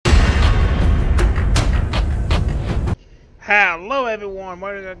Hello everyone,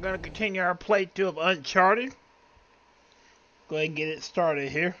 we're going to continue our playthrough of Uncharted. Go ahead and get it started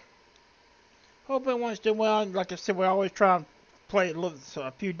here. Hope everyone's doing well. Like I said, we always try and play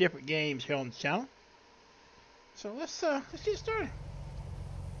a few different games here on the channel. So let's get started.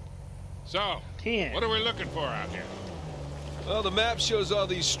 So, 10. what are we looking for out here? Well, the map shows all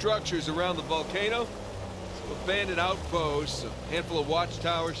these structures around the volcano. Some abandoned outposts, a handful of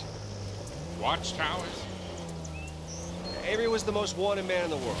watchtowers. Watchtowers? Avery was the most wanted man in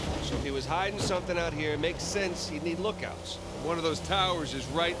the world, so if he was hiding something out here, it makes sense he'd need lookouts. One of those towers is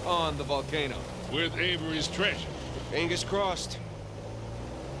right on the volcano. With Avery's treasure. Fingers crossed.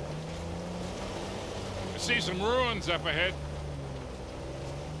 I see some ruins up ahead.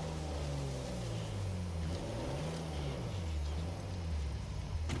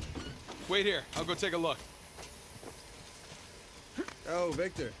 Wait here, I'll go take a look. Oh,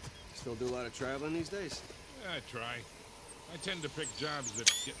 Victor. Still do a lot of traveling these days? I try. I tend to pick jobs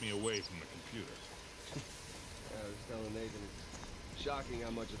that get me away from the computer. I was telling Nathan, it's shocking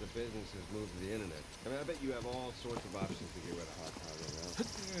how much of the business has moved to the internet. I mean, I bet you have all sorts of options to get rid of hot power now.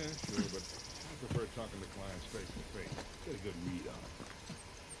 Yeah, sure, but I prefer talking to clients face to face. Get a good read on it.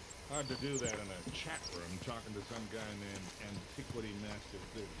 Hard to do that in a chat room talking to some guy named Antiquity Master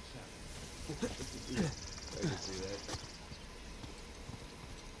 37. I can see that.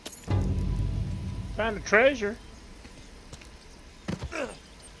 Found the treasure.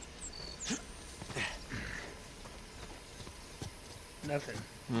 Nothing.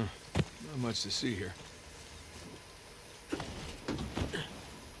 Not much to see here.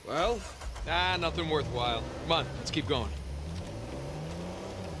 Well, nothing worthwhile. Come on, let's keep going.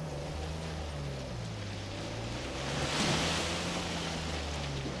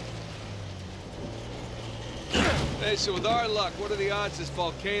 Hey, so with our luck, what are the odds this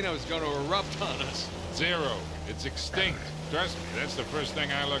volcano is going to erupt on us? 0. It's extinct. Trust me, that's the first thing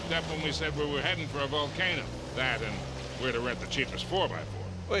I looked up when we said we were heading for a volcano. That and where to rent the cheapest 4x4.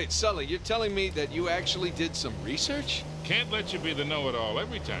 Wait, Sully, you're telling me that you actually did some research? Can't let you be the know-it-all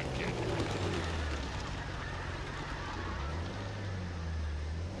every time, kid.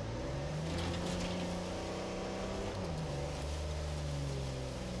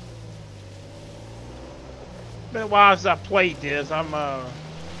 Been a while since I played this. Don't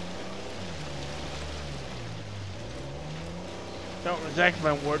exactly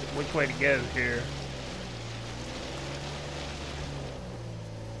know which way to go here.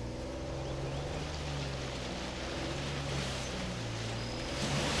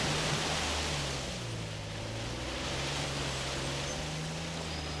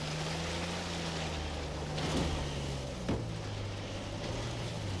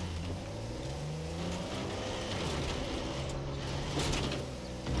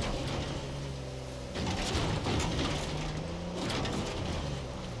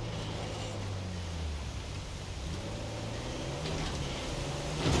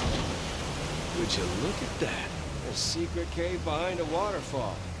 Would you look at that? A secret cave behind a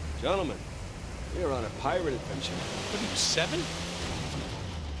waterfall. Gentlemen, we are on a pirate adventure. What are you, 7?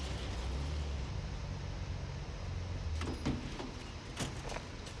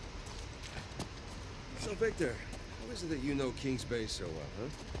 So, Victor, how is it that you know King's Bay so well, huh?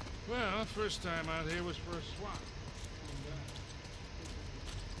 Well, first time out here was for a swap.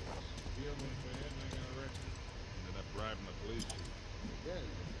 Deal went bad and I got arrested. Ended up bribing the police chief. Again, of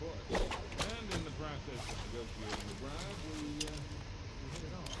course. And in the process of negotiating the bribe, we hit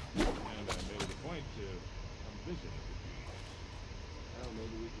it off. And I made it a point to come visit every few years. Well,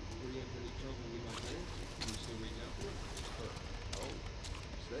 maybe we can preempt any trouble we might get into. Can you still reach out for it? Oh,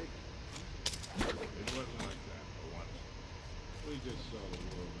 mistake. It wasn't like that for once. We just saw the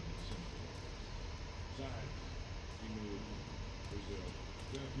world in a simple way. Besides, he moved to Brazil. It's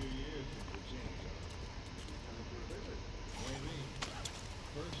been a few years since we changed up. Time for a visit. Maybe.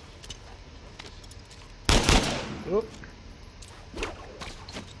 First, let's this. Oop.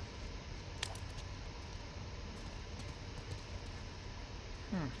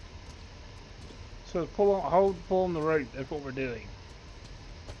 So pull on the rope. That's what we're doing.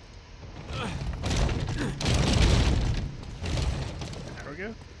 There we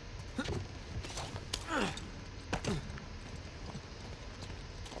go.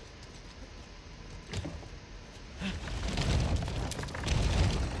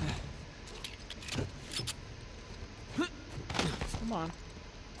 Come on.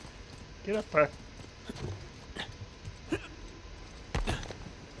 Get up there.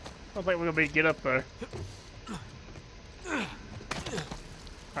 I don't think we're gonna be able to get up there.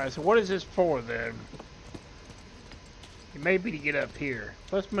 Alright, so what is this for then? It may be to get up here.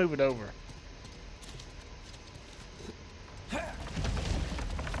 Let's move it over.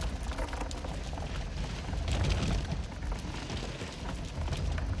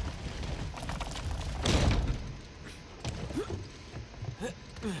 What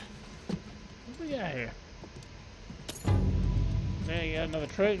we got here? Man, you got another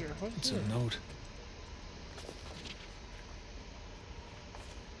treasure. What's It's this? a note.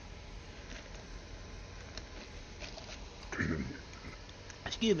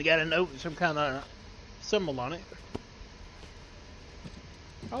 Excuse me, got a note with some kind of symbol on it.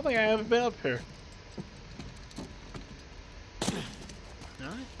 I don't think I ever been up here.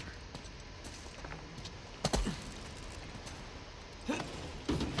 Alright.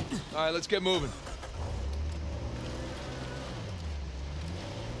 All right, let's get moving.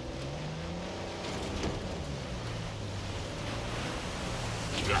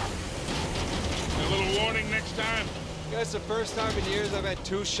 A little warning next time. That's the first time in years I've had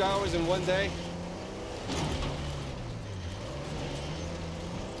 2 showers in one day.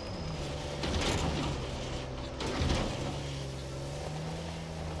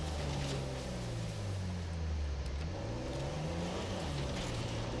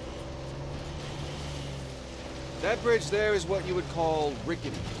 That bridge there is what you would call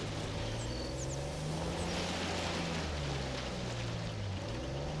rickety.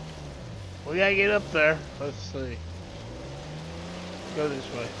 We gotta get up there. Let's see. Go this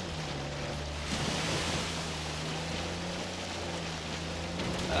way.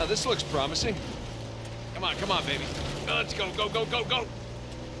 This looks promising. Come on, baby. Let's go, go, go, go, go.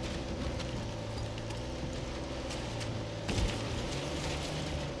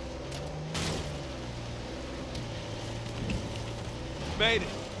 Made it.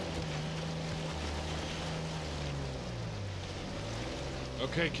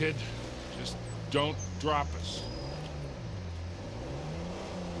 Okay, kid. Just don't drop us.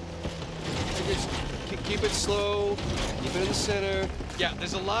 Just keep it slow, keep it in the center. Yeah,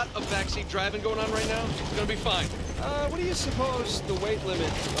 there's a lot of backseat driving going on right now. It's gonna be fine. What do you suppose the weight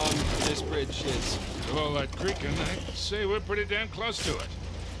limit on this bridge is? With all that creaking, I'd say we're pretty damn close to it.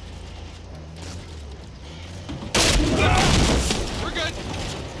 We're good.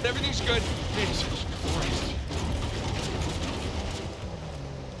 Everything's good. Jesus Christ.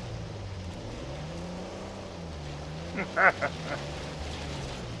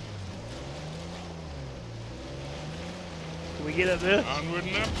 Can we get up this? Onward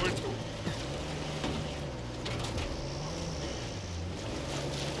and upward.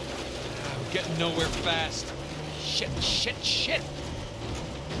 We're getting nowhere fast. Shit, shit, shit.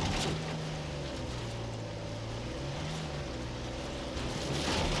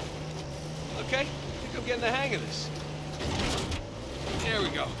 Okay, I think I'm getting the hang of this. There we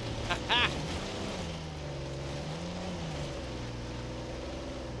go.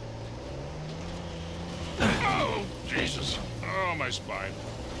 Oh, Jesus. Oh, my spine.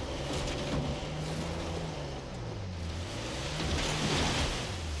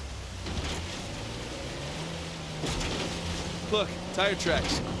 Look, tire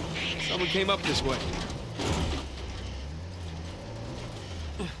tracks. Someone came up this way.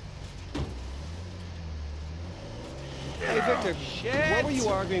 Hey, Victor, Shit. what were you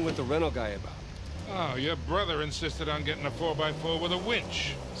arguing with the rental guy about? Oh, your brother insisted on getting a 4x4 with a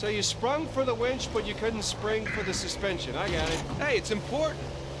winch. So you sprung for the winch, but you couldn't spring for the suspension. I got it. Hey, it's important.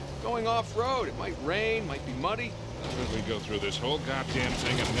 Going off-road, it might rain, might be muddy. How did we go through this whole goddamn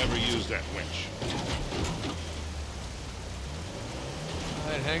thing and never use that winch?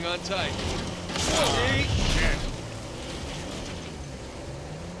 All right, hang on tight. Oh, shit.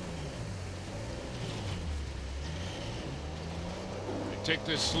 Take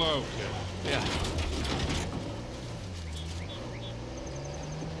this slow, kid. Yeah.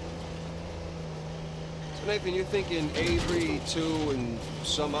 So Nathan, you're thinking Avery, too, and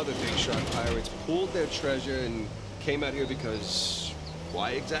some other big shot pirates pooled their treasure and came out here because...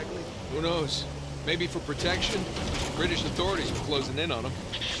 why exactly? Who knows? Maybe for protection. British authorities were closing in on them.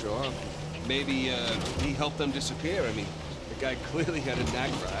 Sure. Maybe, he helped them disappear. I mean, the guy clearly had a knack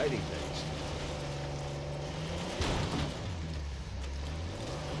for hiding things.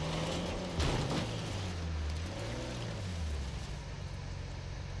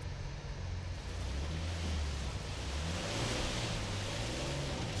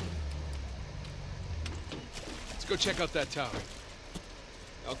 Let's go check out that tower.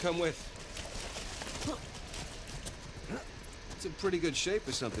 I'll come with. It's in pretty good shape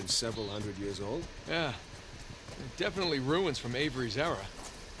for something several hundred years old. Yeah. Definitely ruins from Avery's era.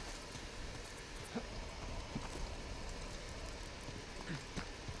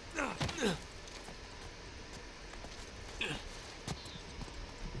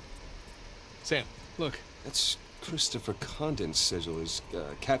 Sam, look. That's Christopher Condon's sigil. He's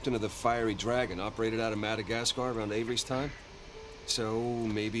captain of the Fiery Dragon, operated out of Madagascar around Avery's time. So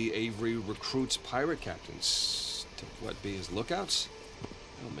maybe Avery recruits pirate captains to, what, be his lookouts?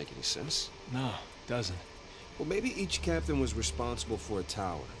 That don't make any sense. No, it doesn't. Well, maybe each captain was responsible for a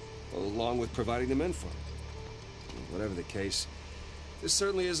tower, along with providing the men for it. Whatever the case, this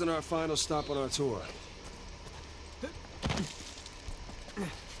certainly isn't our final stop on our tour.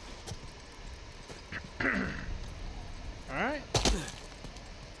 Alright.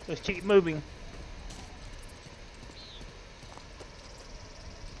 Let's keep moving.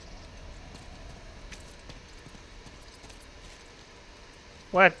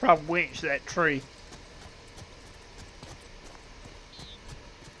 We'll have to probably winch that tree.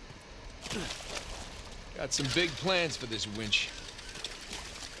 Got some big plans for this winch.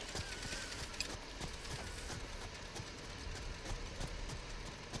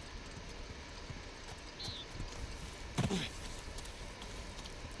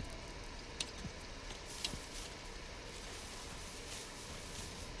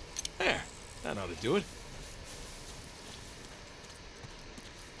 There, that ought to do it.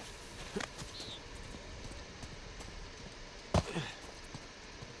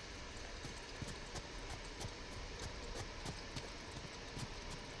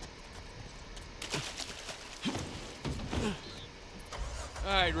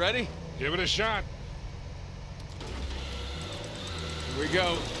 All right, ready? Give it a shot. Here we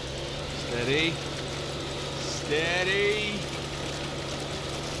go. Steady. Steady.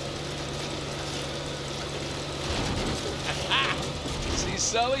 See,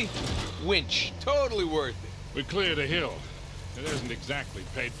 Sully? Winch. Totally worth it. We cleared a hill. It hasn't exactly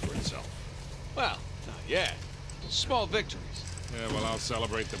paid for itself. Well, not yet. Small victories. Yeah, well, I'll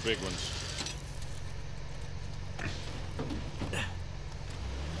celebrate the big ones.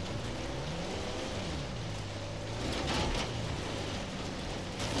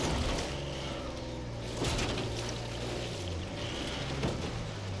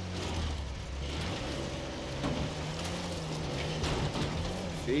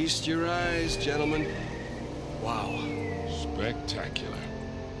 Feast your eyes, gentlemen. Wow. Spectacular.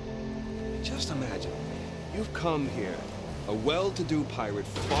 Just imagine, you've come here, a well-to-do pirate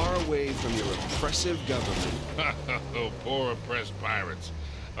far away from your oppressive government. Oh, poor oppressed pirates.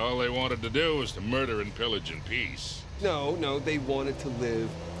 All they wanted to do was to murder and pillage in peace. No, they wanted to live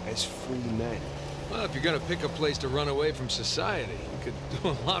as free men. Well, if you're gonna pick a place to run away from society, you could do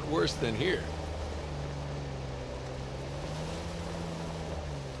a lot worse than here.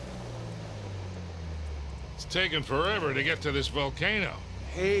 It's taken forever to get to this volcano.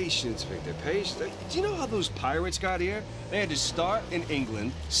 Patience, Victor, patience. Do you know how those pirates got here? They had to start in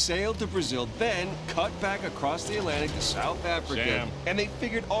England, sail to Brazil, then cut back across the Atlantic to South Africa. Sam. And they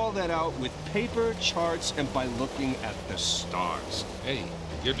figured all that out with paper, charts, and by looking at the stars. Hey,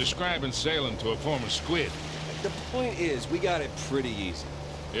 you're describing sailing to a former squid. The point is, we got it pretty easy.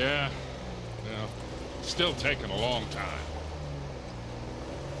 Yeah, well, still taking a long time.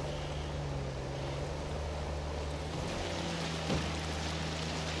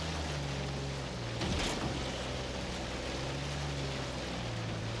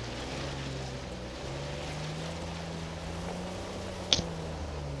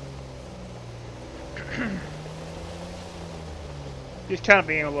 Just kind of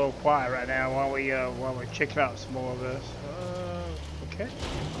being a little quiet right now while we're checking out some more of this. Okay.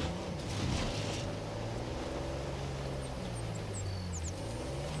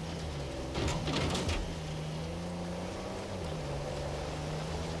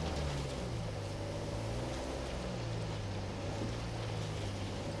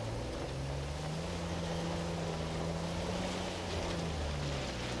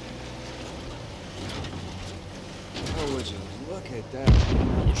 Oh, would you look at that?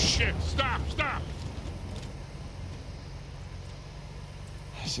 Oh, shit! Stop! Stop!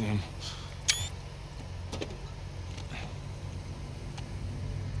 I see him.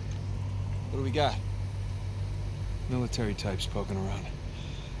 What do we got? Military types poking around.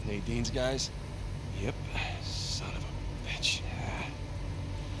 Nadine's guys? Yep. Son of a bitch. Yeah.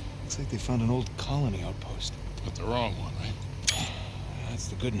 Looks like they found an old colony outpost. But the wrong one, right? That's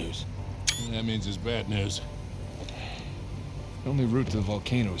the good news. That means it's bad news. The only route to the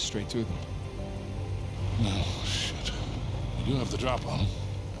volcano is straight through them. Oh, shit. You do have the drop on them.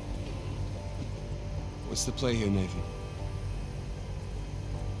 What's the play here, Nathan?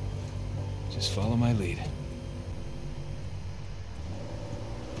 Just follow my lead.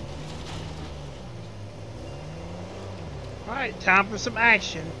 Alright, time for some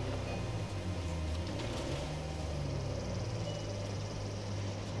action.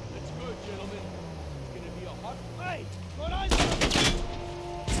 That's good, gentlemen. It's gonna be a hot fight. Good on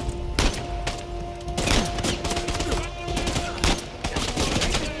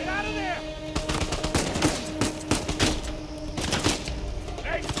Get out of there!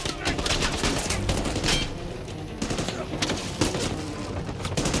 Hey,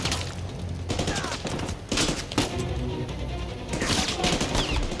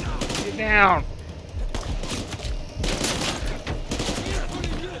 down.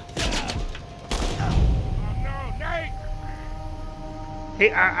 Oh no, Nate!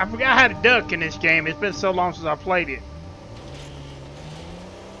 Hey, I forgot how to duck in this game. It's been so long since I played it.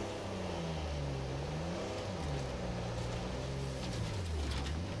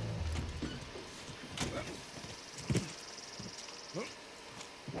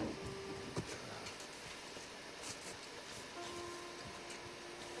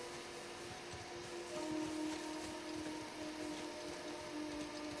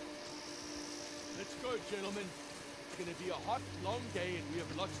 Let's go, gentlemen. It's gonna be a hot, long day and we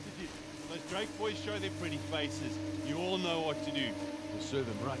have lots to do. Those Drake boys show their pretty faces. You all know what to do. We'll serve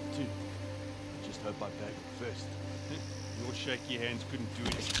them right, too. I just hope I bag them first. Your shaky hands couldn't do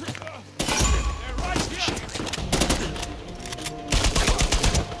it. They're right here!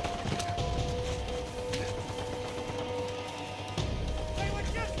 They were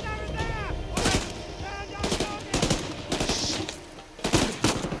just over there! Down, young doggy!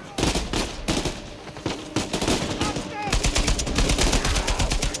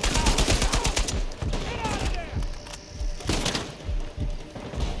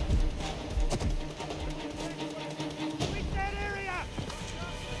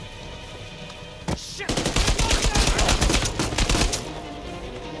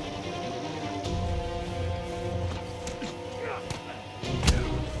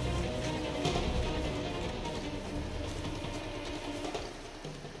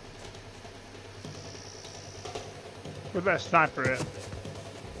 Where's that sniper at?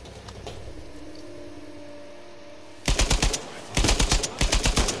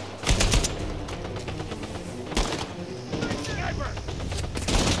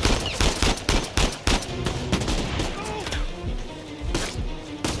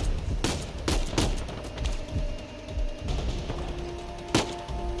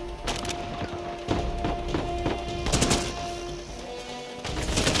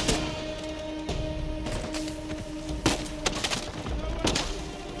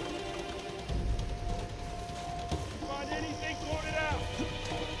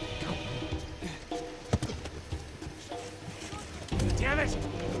 Damn it!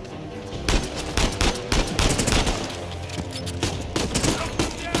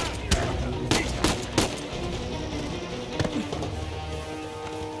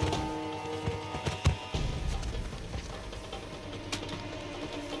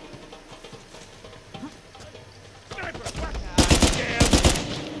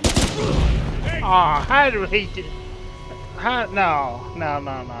 Aw, how do he do? How? No.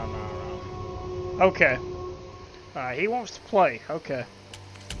 Okay. Alright, he wants to play. Okay.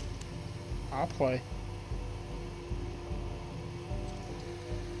 I'll play.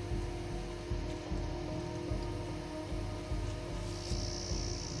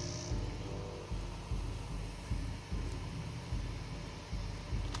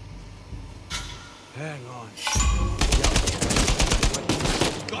 Hang on.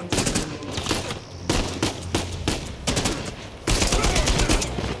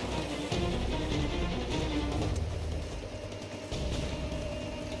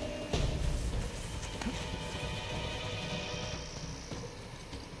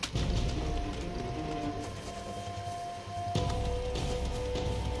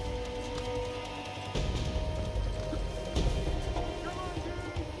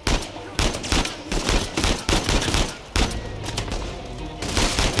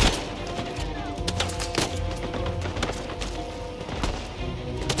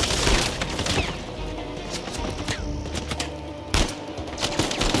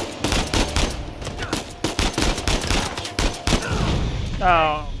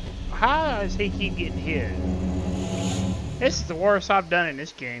 Oh, how does he keep getting hit? This is the worst I've done in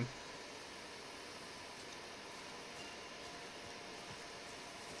this game.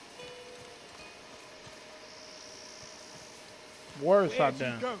 Worst I've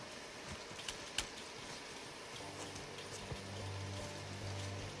done. Go?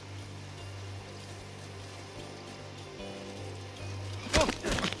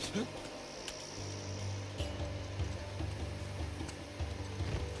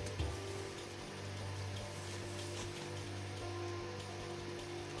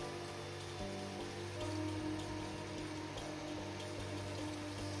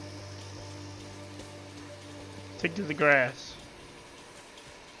 Stick to the grass.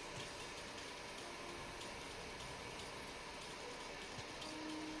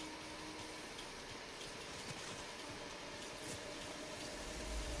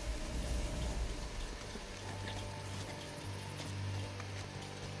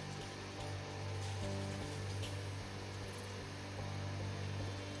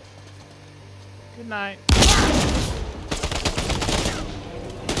 Good night.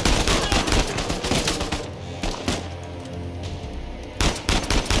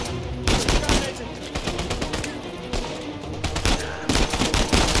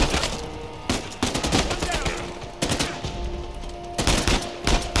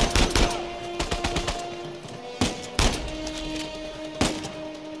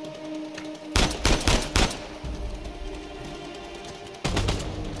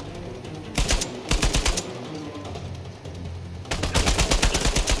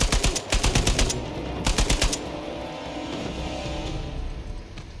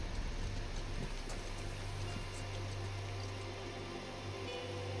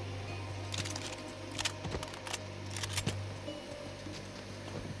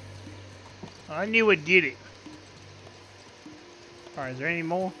 I knew it did it. Alright, is there any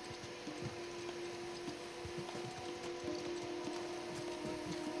more?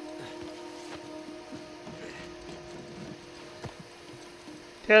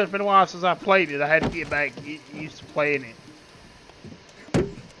 It's been a while since I played it. I had to get back used to playing it.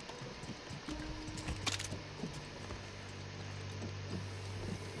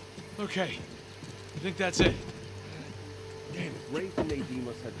 Okay. I think that's it. Damn it, Rafe and Nadine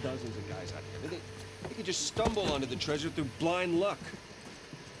must have dozens of guys out here. They could just stumble onto the treasure through blind luck.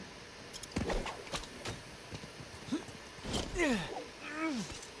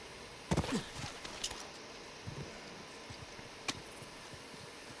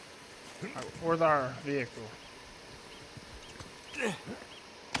 Where's our vehicle?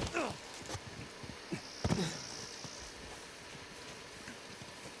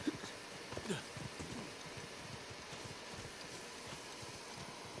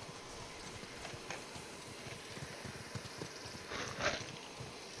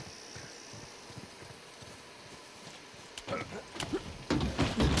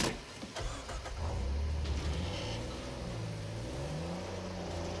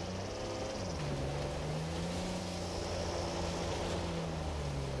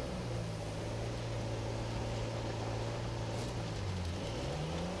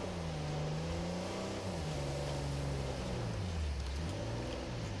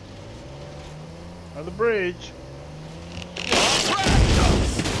 The bridge.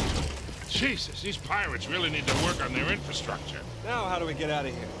 Jesus, these pirates really need to work on their infrastructure. Now how do we get out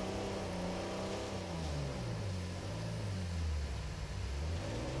of here?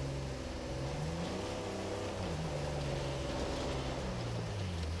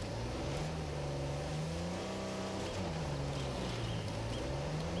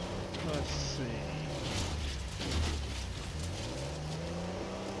 Let's see.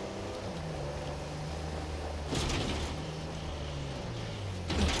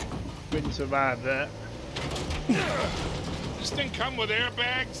 Couldn't survive that. This thing come with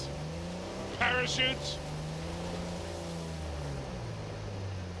airbags? Parachutes?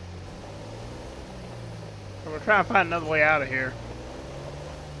 We're trying to find another way out of here.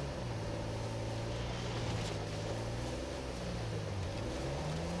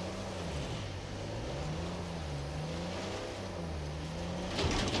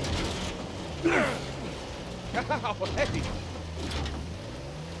 Ow, hey!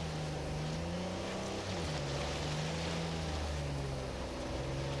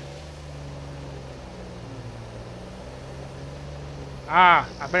 Ah,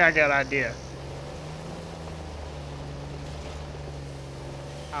 I think I got an idea.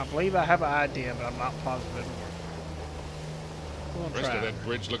 I believe I have an idea, but I'm not positive it'll work. The rest of that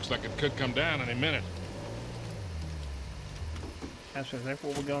bridge looks like it could come down any minute. That's exactly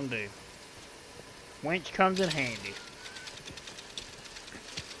what we're gonna do. Winch comes in handy.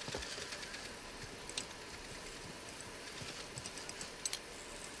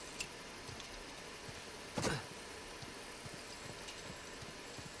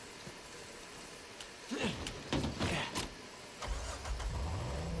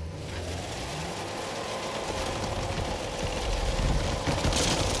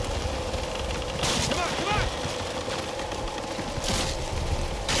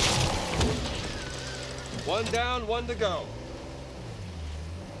 One down, one to go.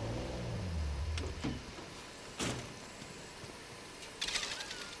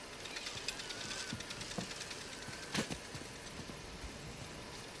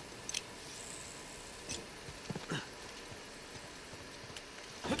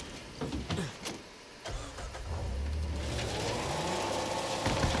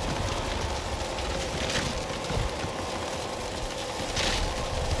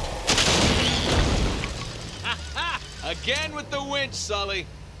 Again with the winch, Sully.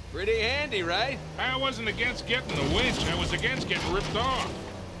 Pretty handy, right? I wasn't against getting the winch. I was against getting ripped off.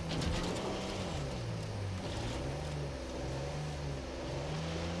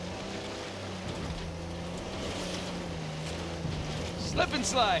 Slip and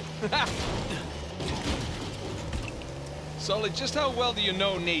slide. Sully, just how well do you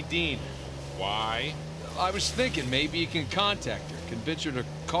know Nadine? Why? I was thinking maybe you can contact her, convince her to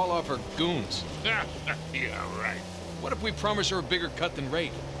call off her goons. Yeah, right. What if we promise her a bigger cut than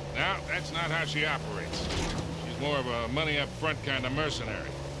Rafe? No, that's not how she operates. She's more of a money-up-front kind of mercenary.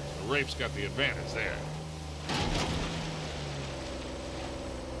 The Rafe's got the advantage there.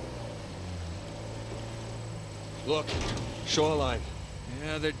 Look, shoreline.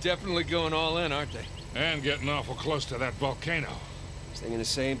 Yeah, they're definitely going all in, aren't they? And getting awful close to that volcano. Thinking the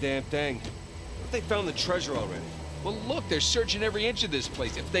same damn thing. What if they found the treasure already? Well, look, they're searching every inch of this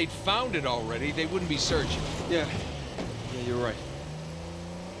place. If they'd found it already, they wouldn't be searching. Yeah, you're right.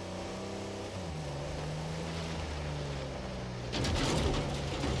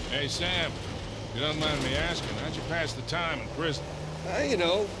 Hey, Sam, if you don't mind me asking, how'd you pass the time in prison? You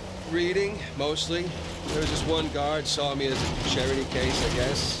know, reading, mostly. There was this one guard saw me as a charity case, I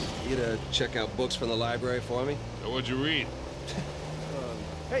guess. He'd check out books from the library for me. So what'd you read?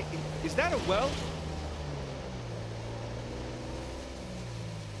 Hey, is that a well?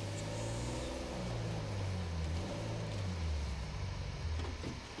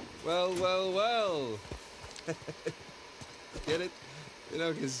 Well, well, well. Get it? You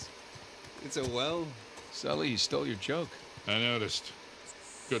know, 'cause it's a well. Sully, you stole your joke. I noticed.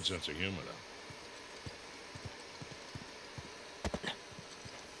 Good sense of humor, though.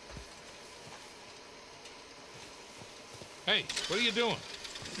 Hey, what are you doing?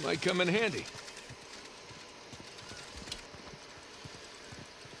 Might come in handy.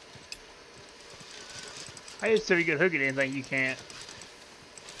 I just said you could hook it anything you can't.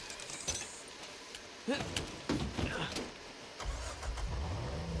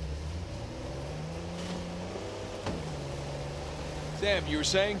 Sam, you were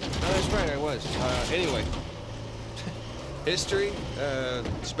saying? That's right, I was. Anyway. History,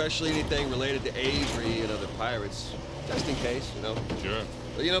 especially anything related to Avery and other pirates. Just in case, you know. Sure.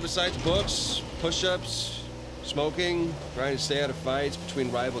 But, you know, besides books, push-ups, smoking, trying to stay out of fights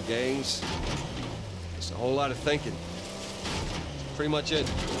between rival gangs, it's a whole lot of thinking. Pretty much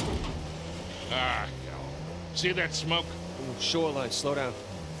it. Ah, hell. See that smoke? Ooh, shoreline, slow down.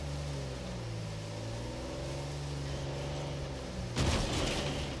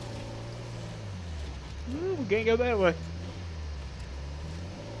 Ooh, we can't go that way.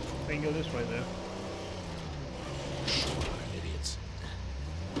 We can go this way, though. Idiots.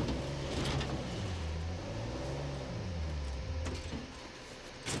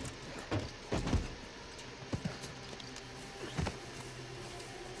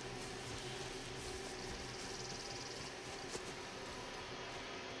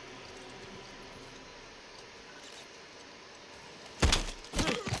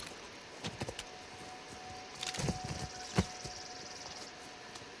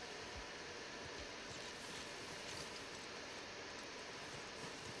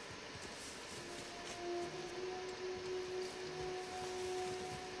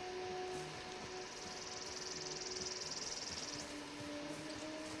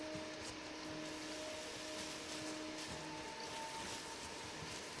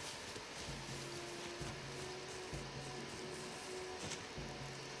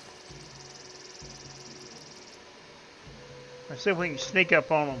 Let's see if we can sneak up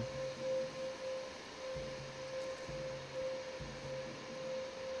on them.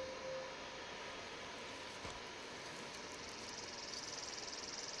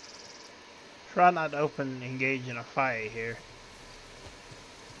 Try not to engage in a fight here.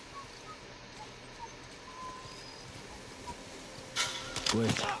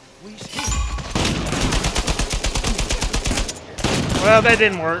 Wait. Well, that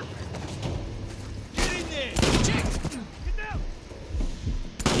didn't work. Get in there! Get down!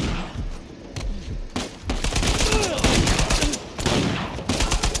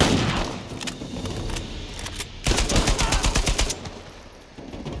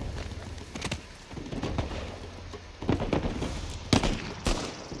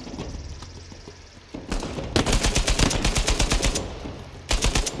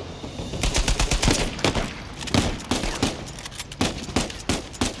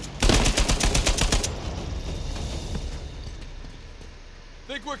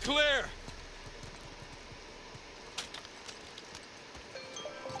 Think we're clear.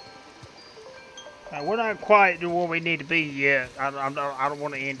 We're not quite to where we need to be yet. I don't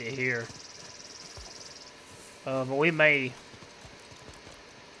want to end it here. But we may.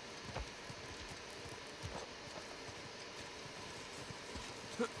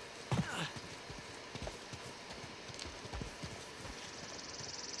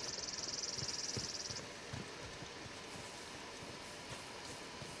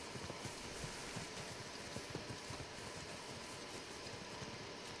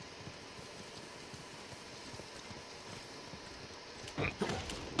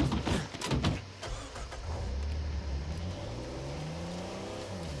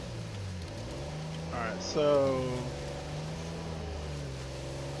 So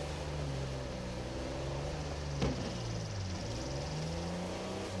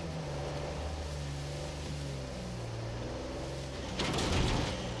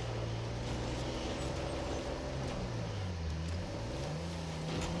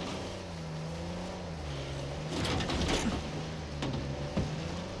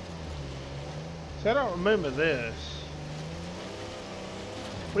I don't remember this.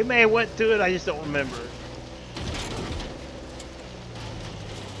 We may have went through it, I just don't remember it.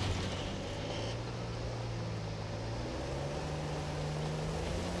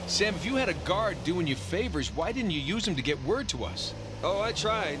 Sam, if you had a guard doing you favors, why didn't you use him to get word to us? Oh, I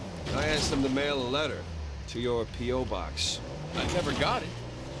tried. I asked him to mail a letter to your P.O. box. I never got it.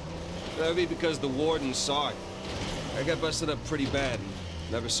 That'd be because the warden saw it. I got busted up pretty bad and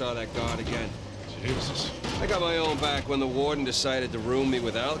never saw that guard again. Jesus. I got my own back when the warden decided to room me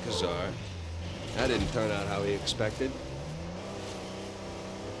with Alcazar. That didn't turn out how he expected.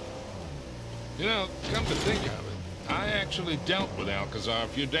 You know, come to think of it, I actually dealt with Alcazar a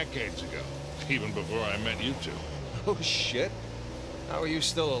few decades ago, even before I met you two. Oh, shit. How are you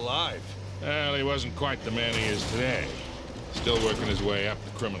still alive? Well, he wasn't quite the man he is today. Still working his way up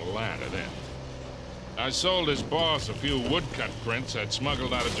the criminal ladder then. I sold his boss a few woodcut prints I'd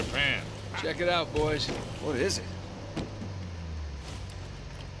smuggled out of Japan. Check it out, boys. What is it?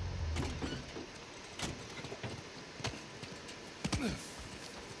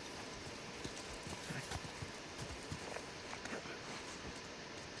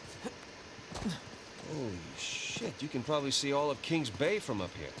 Holy shit, you can probably see all of Kings Bay from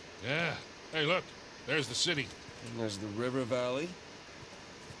up here. Yeah. Hey, look. There's the city. And there's the river valley.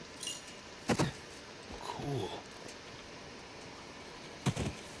 Cool.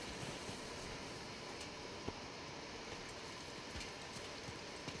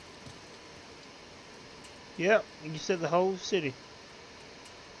 Yep, you said the whole city.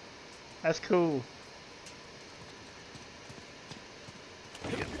 That's cool.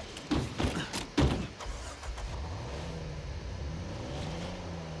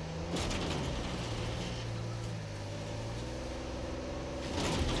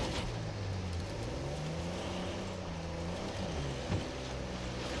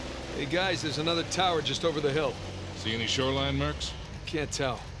 Hey guys, there's another tower just over the hill. See any shoreline marks? Can't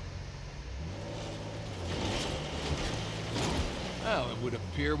tell. Well, it would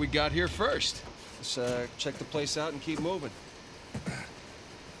appear we got here first. Let's check the place out and keep moving.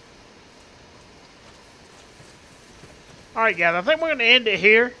 Alright guys, I think we're going to end it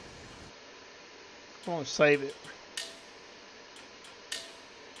here. I'm going to save it.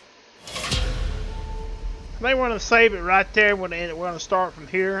 I think we're going to save it right there. We're going to start from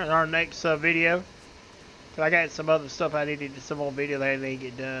here in our next video. Cause I got some other stuff I needed, some more video that I need to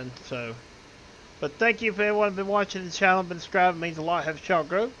get done. So, but thank you for everyone who's been watching the channel, been subscribing. It means a lot. Have a child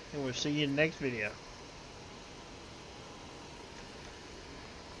grow, and we'll see you in the next video.